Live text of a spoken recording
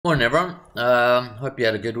Morning, everyone. Hope you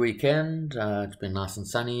had a good weekend. It's been nice and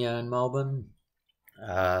sunny here in Melbourne.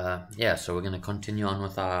 Yeah, so we're going to continue on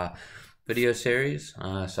with our video series.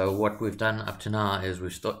 So what we've done up to now is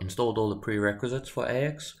we've installed all the prerequisites for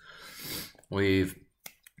AX. We've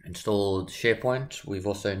installed SharePoint. We've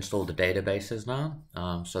also installed the databases now.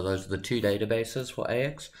 So those are the two databases for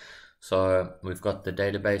AX. So we've got the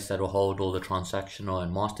database that will hold all the transactional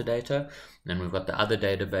and master data. Then we've got the other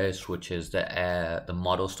database, which is the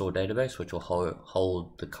model store database, which will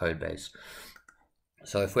hold the code base.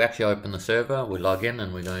 So if we actually open the server, we log in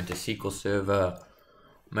and we go into SQL Server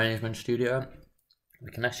Management Studio, we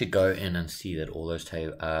can actually go in and see that all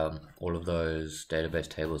of those database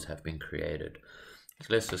tables have been created.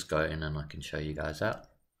 So let's just go in and I can show you guys that.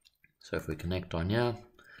 So if we connect on here,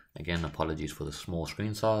 again, apologies for the small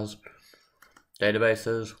screen size.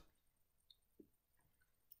 Databases.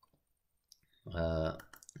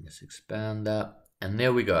 Let's expand that. And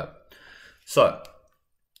there we go. So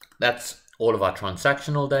that's all of our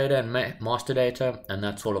transactional data and master data, and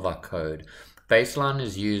that's all of our code. Baseline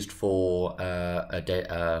is used for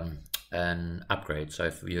an upgrade. So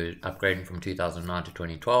if you're upgrading from 2009 to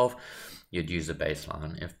 2012, you'd use the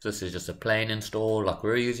baseline. If this is just a plain install like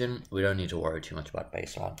we're using, we don't need to worry too much about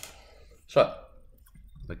baseline. So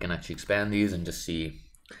we can actually expand these and just see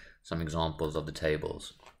some examples of the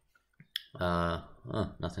tables.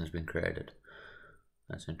 Nothing's been created.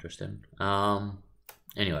 That's interesting.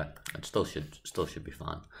 Anyway, it still should be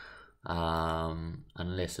fine.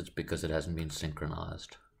 Unless it's because it hasn't been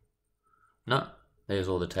synchronized. No, there's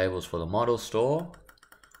all the tables for the model store.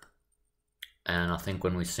 And I think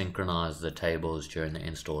when we synchronize the tables during the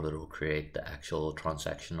install, it will create the actual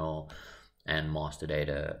transactional and master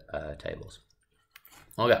data tables.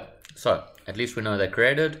 Okay, so at least we know they're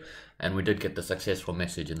created, and we did get the successful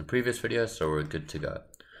message in the previous video, so we're good to go.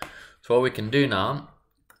 So what we can do now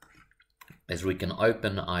is we can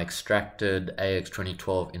open our extracted AX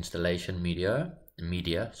 2012 installation media, and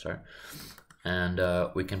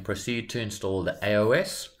we can proceed to install the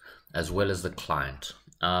AOS as well as the client.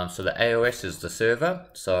 So the AOS is the server.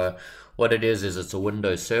 So what it is it's a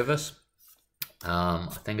Windows service. I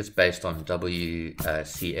think it's based on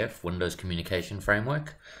WCF, Windows Communication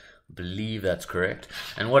Framework. I believe that's correct.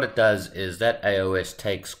 And what it does is that AOS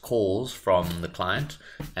takes calls from the client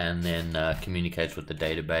and then communicates with the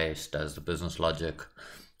database, does the business logic,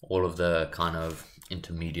 all of the kind of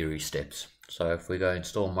intermediary steps. So if we go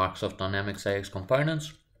install Microsoft Dynamics AX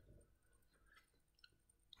components,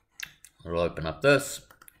 we'll open up this.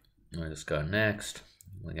 We'll just go next.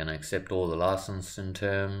 We're going to accept all the licensing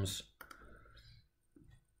terms.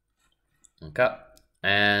 Okay,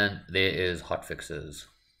 and there is hotfixes.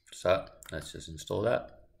 So let's just install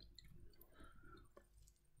that.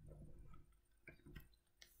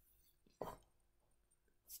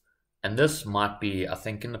 And this might be, I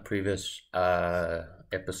think in the previous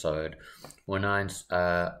episode, when I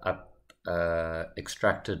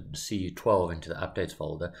extracted CU12 into the updates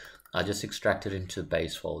folder, I just extracted into the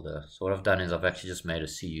base folder. So what I've done is I've actually just made a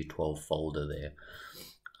CU12 folder there.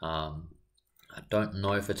 I don't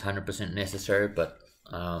know if it's 100% necessary, but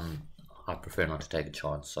I prefer not to take a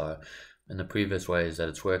chance. So in the previous ways that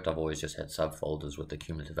it's worked, I've always just had subfolders with the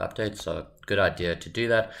cumulative updates. So good idea to do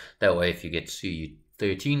that. That way, if you get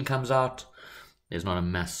CU13 comes out, there's not a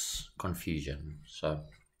mass confusion. So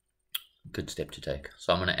good step to take.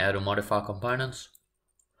 So I'm going to add or modify components.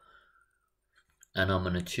 And I'm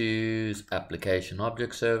going to choose application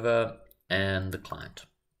object server and the client.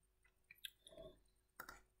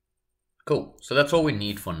 Cool, so that's all we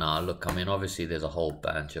need for now. Look, I mean, obviously there's a whole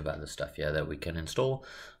bunch of other stuff here that we can install,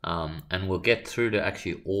 and we'll get through to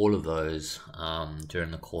actually all of those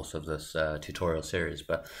during the course of this tutorial series.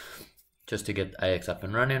 But just to get AX up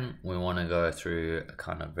and running, we want to go through a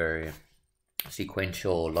kind of very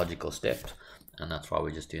sequential logical steps, and that's why we're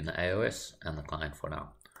just doing the AOS and the client for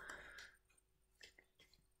now.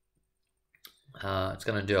 It's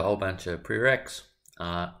going to do a whole bunch of prereqs,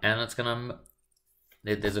 and it's going to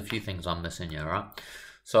there's a few things I'm missing here, right?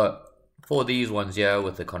 So for these ones here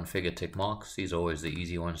with the configure tick marks, these are always the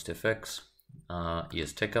easy ones to fix. You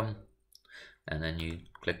just tick them and then you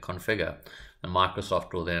click configure. And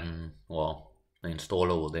Microsoft will then, well, the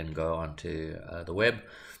installer will then go onto the web.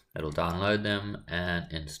 It'll download them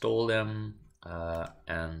and install them,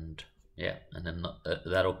 and yeah, and then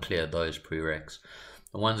that'll clear those prereqs.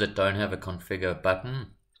 The ones that don't have a configure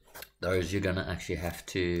button, those you're going to actually have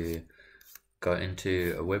to go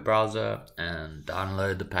into a web browser and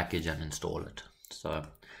download the package and install it. So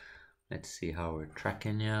let's see how we're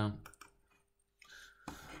tracking here.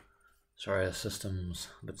 Sorry, the system's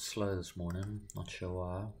a bit slow this morning, not sure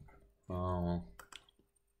why.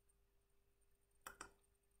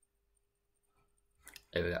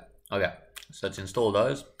 There we go. Okay, so let's install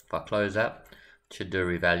those. If I close that, it should do a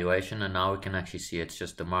revaluation, and now we can actually see it's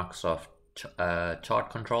just the Microsoft chart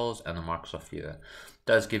controls and the Microsoft viewer. It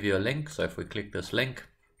does give you a link, so if we click this link,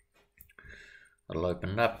 it'll open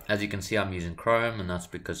it up. As you can see, I'm using Chrome, and that's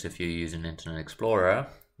because if you're using Internet Explorer,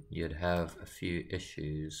 you'd have a few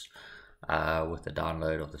issues with the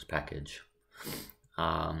download of this package.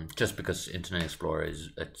 Just because Internet Explorer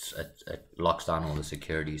it locks down all the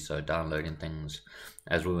security, so downloading things,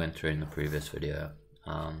 as we went through in the previous video.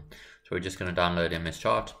 So we're just going to download MS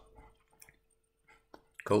Chart.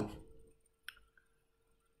 Cool.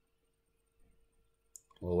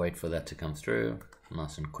 We'll wait for that to come through,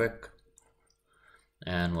 nice and quick,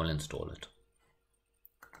 and we'll install it.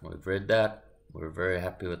 We've read that. We're very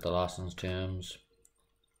happy with the license terms,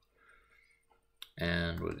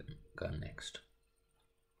 and we'll go next.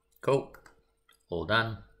 Cool, all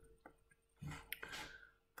done.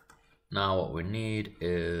 Now what we need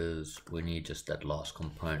is, we need just that last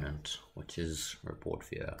component, which is report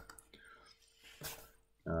viewer.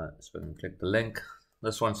 So we can click the link.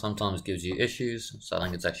 This one sometimes gives you issues, so I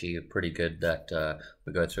think it's actually pretty good that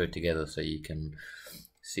we go through it together so you can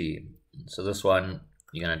see. So this one,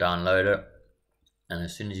 you're going to download it, and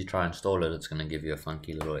as soon as you try and install it, it's going to give you a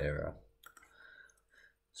funky little error.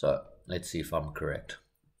 So let's see if I'm correct.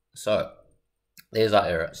 So there's our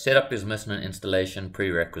error. Setup is missing an installation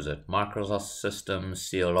prerequisite. Microsoft Systems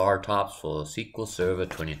CLR types for SQL Server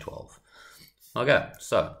 2012. Okay,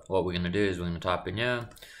 so what we're going to do is we're going to type in here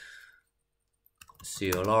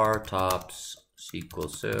CLR types SQL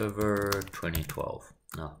Server 2012.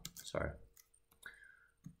 No, sorry.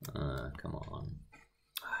 Come on.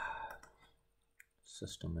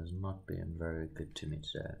 System is not being very good to me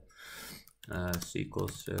today.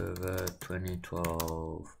 SQL Server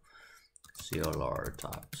 2012 CLR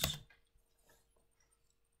types.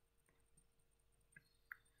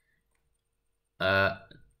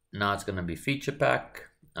 Now it's going to be feature pack.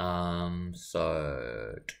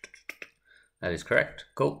 So that is correct.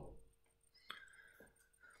 Cool.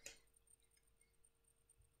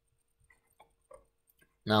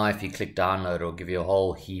 Now if you click download, it'll give you a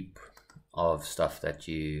whole heap of stuff that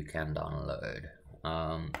you can download.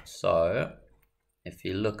 So if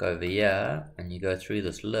you look over here and you go through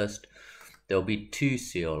this list, there'll be two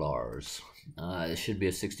CLRs. There should be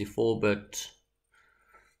a 64-bit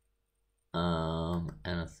and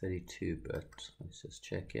a 32-bit. Let's just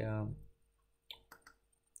check here.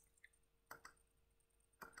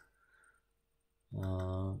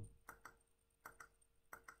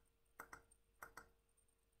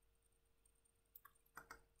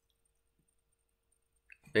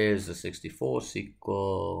 There's the 64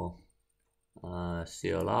 SQL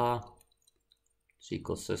CLR,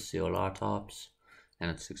 SQL Sys CLR types, and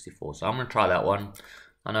it's 64. So I'm going to try that one.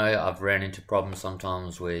 I know I've ran into problems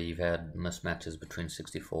sometimes where you've had mismatches between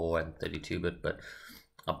 64 and 32-bit, but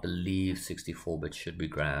I believe 64-bit should be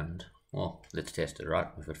grand. Well, let's test it, right?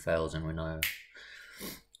 If it fails, then we know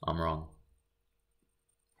I'm wrong.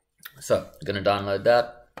 So I'm going to download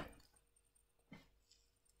that.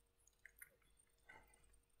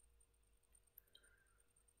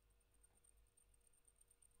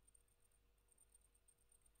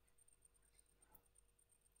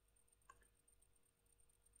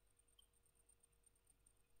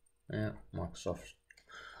 Yeah, Microsoft.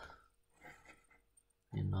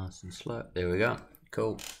 Nice and slow. There we go.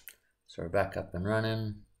 Cool. So we're back up and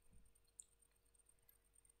running.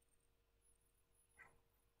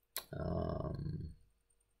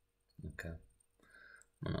 Okay.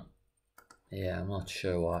 I'm not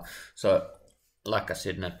sure why. So, like I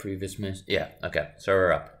said in that previous mess. Yeah. Okay. So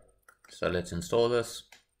we're up. So let's install this.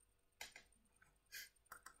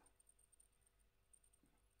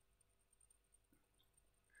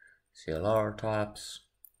 CLR types,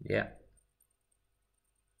 yeah,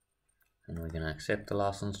 and we're going to accept the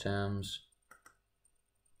license terms,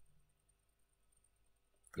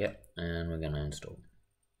 yeah, and we're going to install.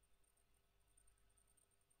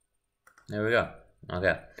 There we go.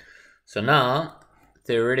 Okay, so now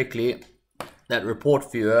theoretically that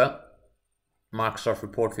report viewer, Microsoft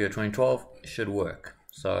Report Viewer 2012, should work.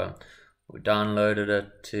 So we downloaded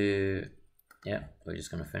it to, yeah, we're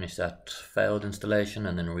just going to finish that failed installation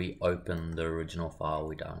and then reopen the original file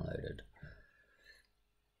we downloaded.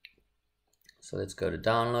 So let's go to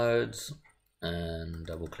downloads and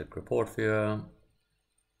double click report viewer.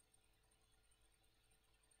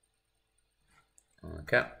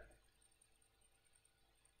 Okay.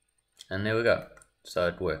 And there we go. So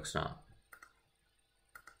it works now.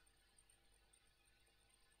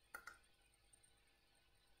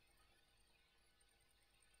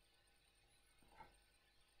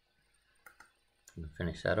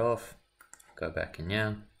 finish that off, go back in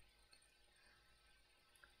here.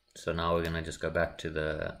 So now we're going to just go back to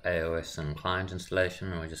the AOS and client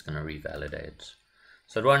installation, and we're just going to revalidate.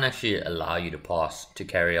 So it won't actually allow you to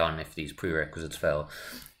carry on if these prerequisites fail,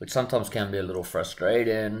 which sometimes can be a little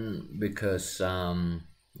frustrating because,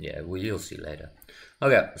 yeah, you'll see later.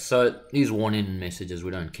 Okay, so these warning messages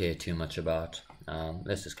we don't care too much about.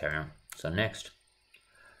 Let's just carry on. So next.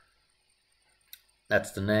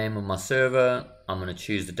 That's the name of my server. I'm going to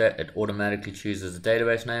choose it automatically chooses the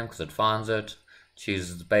database name because it finds it.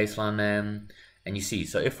 Chooses the baseline name, and you see,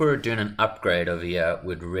 so if we're doing an upgrade over here,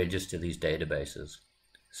 we'd register these databases.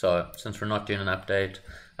 So since we're not doing an upgrade,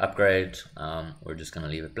 we're just going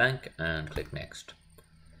to leave it blank and click next.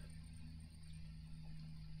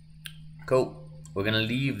 Cool. We're going to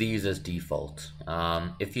leave these as default.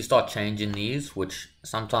 If you start changing these, which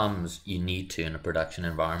sometimes you need to in a production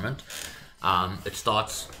environment, it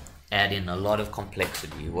starts adding a lot of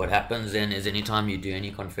complexity. What happens then is anytime you do any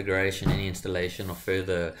configuration, any installation or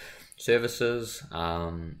further services,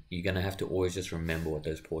 you're going to have to always just remember what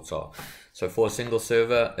those ports are. So for a single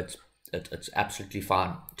server, it's absolutely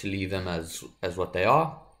fine to leave them as what they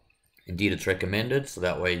are. Indeed, it's recommended, so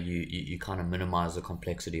that way you kind of minimize the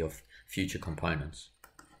complexity of future components.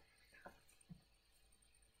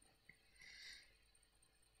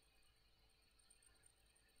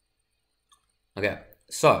 Okay.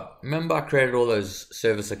 So, remember I created all those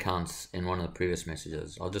service accounts in one of the previous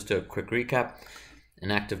messages. I'll just do a quick recap.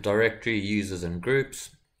 An Active Directory, users and groups.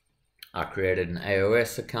 I created an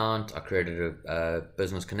AOS account. I created a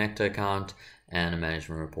Business Connector account and a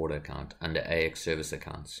Management Reporter account under AX Service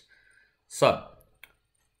Accounts. So,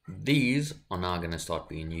 these are now going to start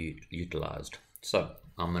being utilized. So,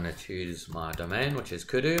 I'm going to choose my domain, which is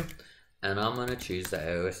Kudu, and I'm going to choose the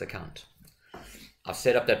AOS account. I've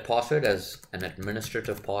set up that password as an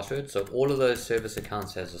administrative password, so all of those service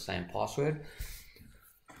accounts has the same password.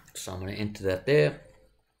 So I'm going to enter that there.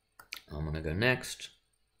 I'm going to go next.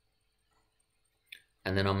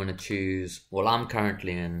 And then I'm going to choose, well, I'm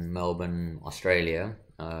currently in Melbourne, Australia,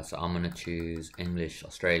 so I'm going to choose English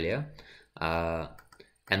Australia.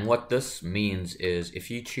 And what this means is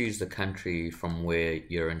if you choose the country from where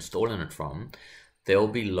you're installing it from, there will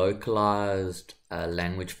be localized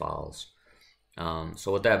language files.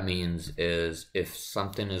 So what that means is if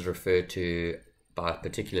something is referred to by a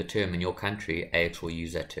particular term in your country, AX will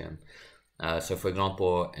use that term. So for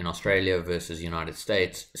example, in Australia versus United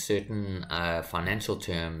States, certain financial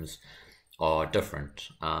terms are different.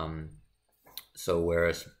 So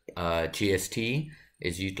whereas GST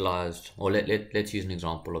is utilized, or let's use an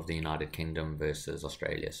example of the United Kingdom versus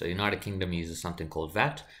Australia. So United Kingdom uses something called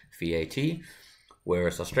VAT,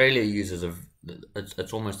 whereas Australia uses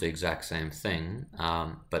it's almost the exact same thing,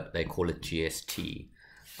 but they call it GST.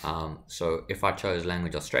 So if I chose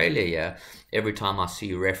language Australia here, every time I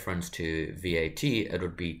see reference to VAT, it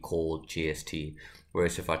would be called GST.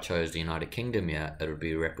 Whereas if I chose the United Kingdom here, it would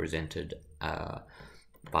be represented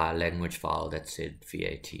by a language file that said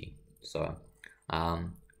VAT. So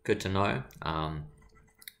good to know.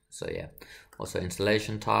 So yeah, also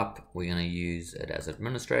installation type, we're going to use it as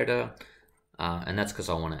administrator. And that's because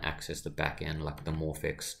I want to access the backend, like the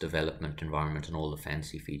Morphex development environment and all the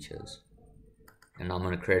fancy features. And I'm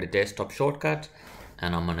going to create a desktop shortcut,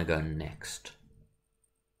 and I'm going to go next.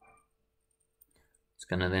 It's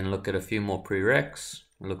going to then look at a few more prereqs.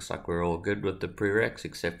 It looks like we're all good with the prereqs,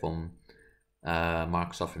 except for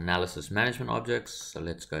Microsoft Analysis Management Objects. So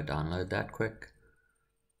let's go download that quick.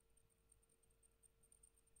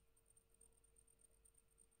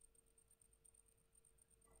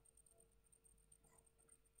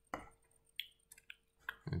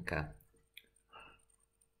 Okay.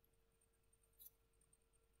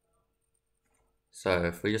 So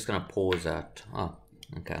if we're just going to pause that, oh,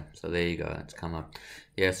 okay, so there you go, it's come up.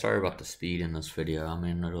 Yeah, sorry about the speed in this video. I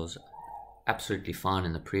mean, it was absolutely fine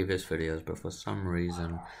in the previous videos, but for some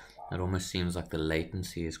reason, it almost seems like the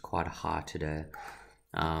latency is quite high today.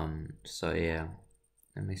 So yeah,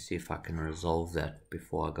 let me see if I can resolve that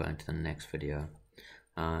before I go into the next video.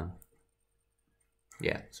 Yeah,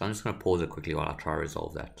 so I'm just going to pause it quickly while I try to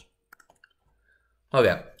resolve that.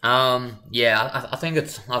 Okay, yeah, I think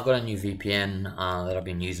I've got a new VPN that I've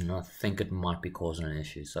been using. I think it might be causing an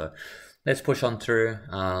issue, so let's push on through.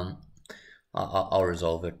 I'll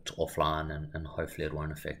resolve it offline, and hopefully it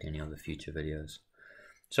won't affect any of the future videos.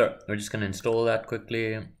 So we're just going to install that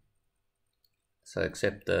quickly. So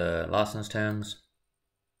accept the license terms.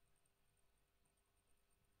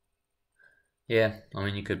 Yeah, I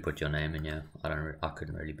mean, you could put your name in here. I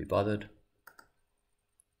couldn't really be bothered.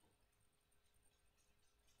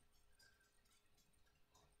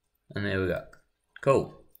 And there we go.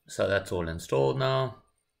 Cool. So that's all installed now.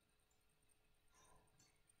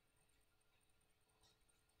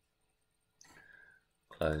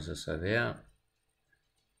 Close this over here.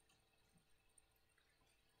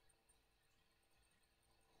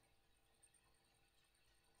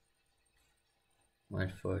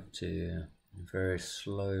 Wait for it to very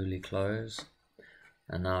slowly close.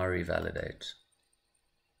 And now revalidate.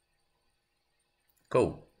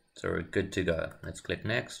 Cool. So we're good to go. Let's click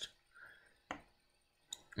next.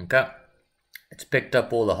 Okay. It's picked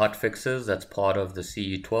up all the hotfixes. That's part of the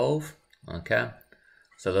CU12. Okay.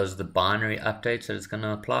 So those are the binary updates that it's going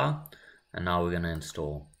to apply. And now we're going to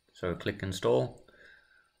install. So click install.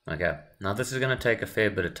 Okay. Now this is going to take a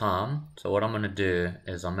fair bit of time. So what I'm going to do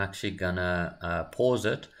is I'm actually going to pause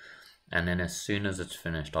it. And then as soon as it's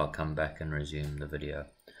finished, I'll come back and resume the video.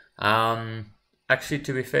 Actually,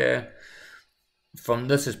 to be fair, from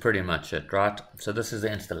this is pretty much it, right? So this is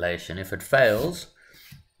the installation. If it fails,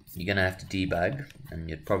 you're gonna have to debug, and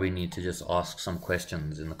you'd probably need to just ask some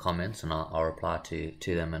questions in the comments, and I'll reply to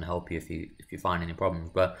them and help you if you find any problems.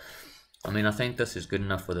 But I mean, I think this is good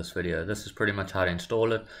enough for this video. This is pretty much how to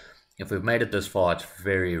install it. If we've made it this far, it's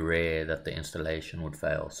very rare that the installation would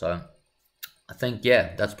fail. So I think,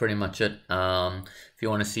 yeah, that's pretty much it. If you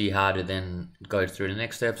want to see how to then go through the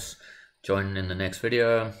next steps, join in the next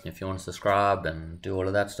video. If you want to subscribe and do all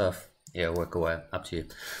of that stuff, yeah, work away, up to you.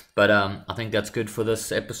 But I think that's good for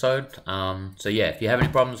this episode. So yeah, if you have any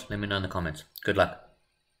problems, let me know in the comments. Good luck.